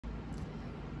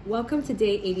Welcome to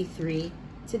day 83.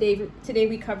 Today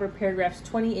we cover paragraphs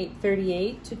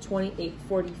 2838 to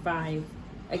 2845.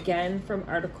 Again from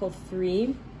Article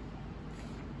 3,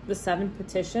 the 7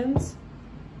 petitions,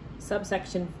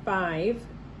 subsection 5,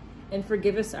 and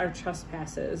forgive us our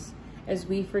trespasses, as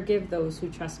we forgive those who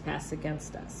trespass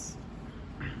against us.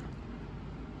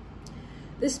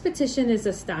 This petition is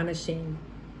astonishing.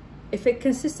 If it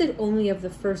consisted only of the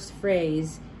first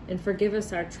phrase, and forgive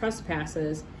us our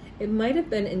trespasses, it might have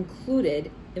been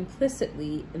included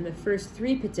implicitly in the first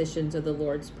 3 petitions of the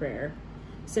Lord's Prayer,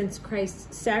 since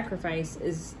Christ's sacrifice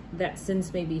is that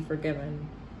sins may be forgiven.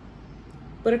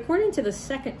 But according to the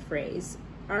second phrase,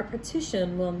 our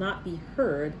petition will not be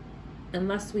heard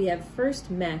unless we have first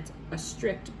met a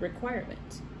strict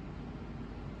requirement.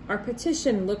 Our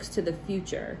petition looks to the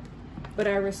future, but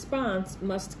our response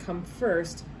must come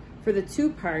first, for the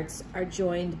 2 parts are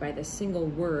joined by the single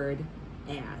word,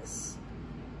 as.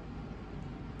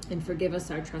 And forgive us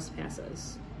our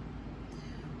trespasses.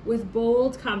 With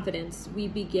bold confidence, we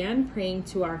began praying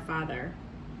to our Father.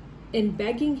 In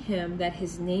begging him that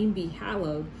his name be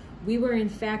hallowed, we were in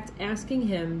fact asking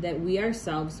him that we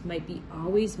ourselves might be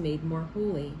always made more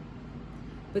holy.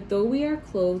 But though we are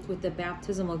clothed with the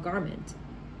baptismal garment,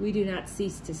 we do not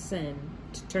cease to sin,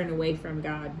 to turn away from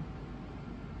God.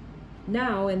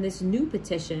 Now, in this new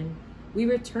petition, we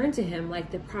return to him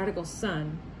like the prodigal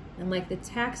son, and like the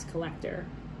tax collector,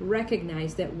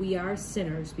 recognize that we are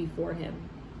sinners before him.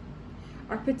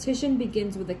 Our petition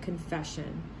begins with a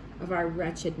confession of our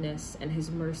wretchedness and his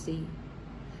mercy.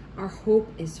 Our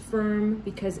hope is firm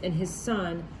because in his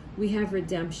Son we have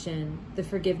redemption, the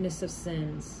forgiveness of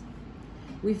sins.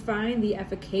 We find the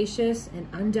efficacious and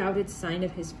undoubted sign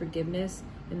of his forgiveness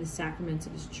in the sacraments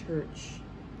of his church.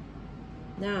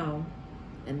 Now,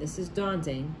 and this is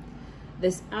daunting,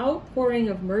 this outpouring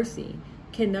of mercy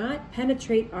cannot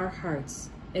penetrate our hearts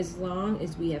as long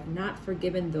as we have not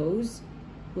forgiven those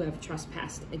who have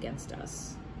trespassed against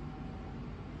us.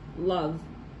 Love,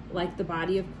 like the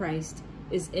body of Christ,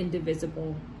 is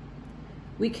indivisible.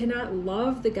 We cannot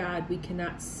love the God we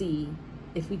cannot see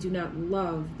if we do not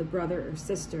love the brother or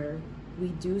sister we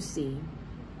do see.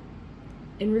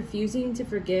 In refusing to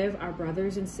forgive our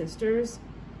brothers and sisters,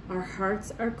 our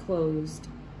hearts are closed,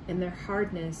 and their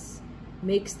hardness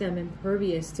makes them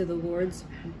impervious to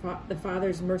the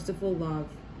Father's merciful love.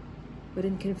 But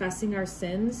in confessing our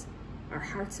sins, our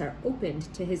hearts are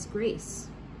opened to his grace.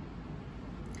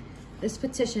 This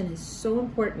petition is so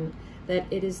important that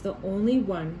it is the only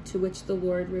one to which the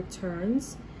Lord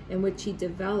returns and which he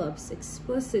develops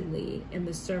explicitly in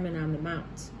the Sermon on the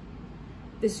Mount.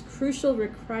 This crucial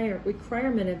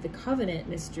requirement of the covenant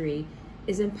mystery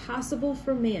is impossible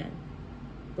for man,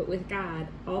 but with God,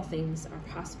 all things are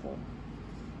possible.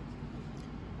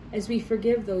 As we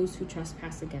forgive those who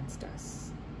trespass against us.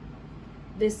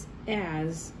 This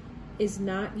as is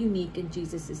not unique in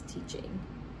Jesus' teaching.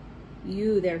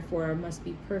 You, therefore, must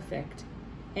be perfect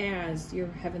as your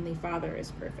heavenly Father is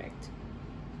perfect.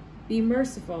 Be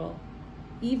merciful,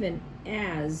 even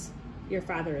as your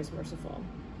Father is merciful.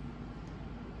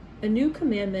 A new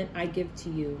commandment I give to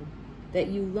you, that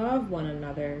you love one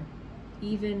another,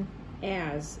 even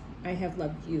as I have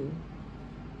loved you,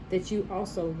 that you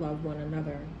also love one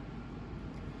another.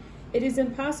 It is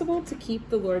impossible to keep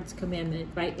the Lord's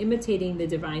commandment by imitating the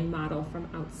divine model from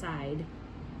outside.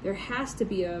 There has to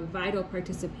be a vital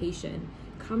participation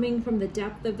coming from the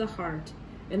depth of the heart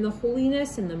in the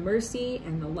holiness and the mercy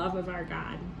and the love of our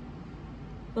God.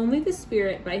 Only the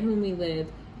Spirit by whom we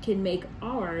live can make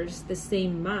ours the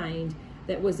same mind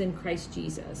that was in Christ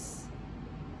Jesus.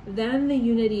 Then the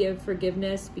unity of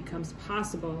forgiveness becomes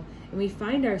possible, and we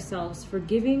find ourselves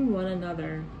forgiving one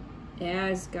another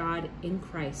as God in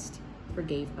Christ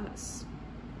forgave us.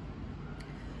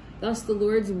 Thus the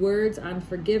Lord's words on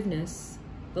forgiveness,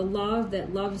 the love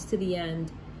that loves to the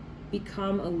end,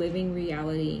 become a living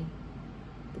reality.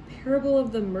 The parable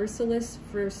of the merciless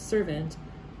first servant,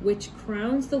 which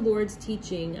crowns the Lord's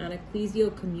teaching on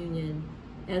ecclesial communion,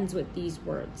 ends with these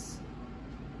words: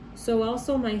 "So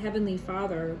also my heavenly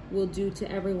Father will do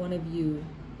to every one of you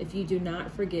if you do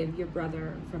not forgive your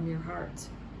brother from your heart."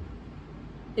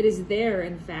 It is there,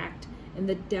 in fact, in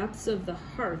the depths of the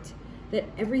heart, that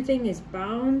everything is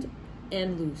bound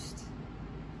and loosed.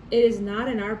 It is not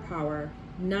in our power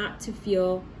not to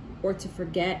feel or to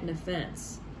forget an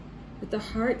offense, but the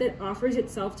heart that offers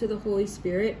itself to the Holy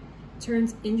Spirit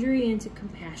turns injury into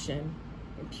compassion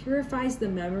and purifies the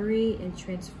memory in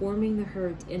transforming the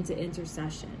hurt into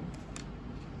intercession.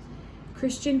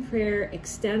 Christian prayer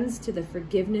extends to the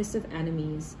forgiveness of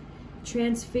enemies,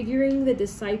 transfiguring the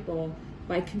disciple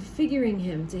by configuring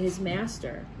him to his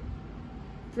master.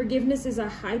 Forgiveness is a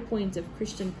high point of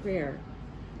Christian prayer.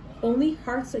 Only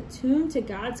hearts attuned to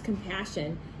God's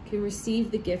compassion can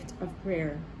receive the gift of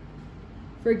prayer.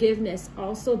 Forgiveness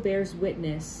also bears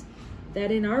witness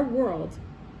that in our world,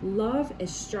 love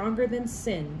is stronger than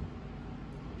sin.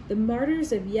 The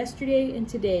martyrs of yesterday and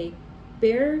today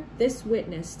bear this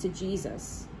witness to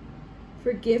Jesus.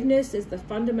 Forgiveness is the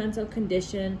fundamental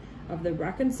condition of the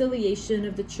reconciliation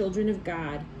of the children of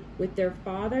God with their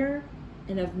Father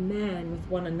and of man with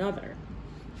one another.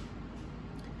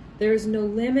 There is no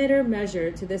limit or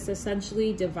measure to this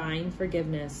essentially divine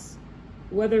forgiveness,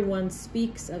 whether one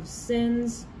speaks of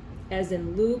sins, as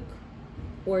in Luke,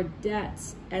 or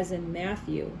debts, as in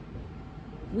Matthew.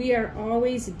 We are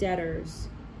always debtors.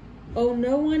 Owe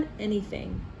no one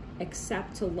anything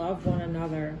except to love one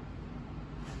another.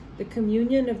 The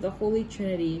communion of the Holy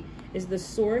Trinity is the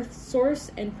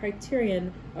source and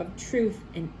criterion of truth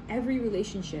in every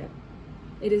relationship.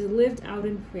 It is lived out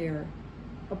in prayer,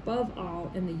 above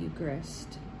all in the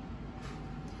Eucharist.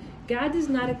 God does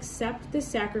not accept the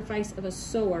sacrifice of a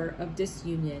sower of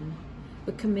disunion,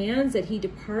 but commands that he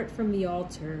depart from the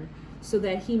altar so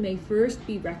that he may first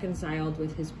be reconciled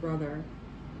with his brother.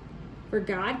 For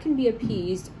God can be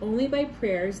appeased only by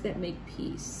prayers that make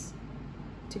peace.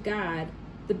 To God,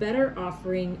 the better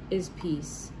offering is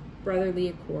peace, brotherly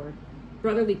accord,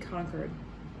 brotherly concord,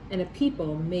 and a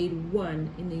people made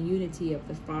one in the unity of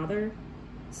the Father,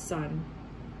 Son,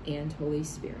 and Holy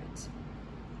Spirit.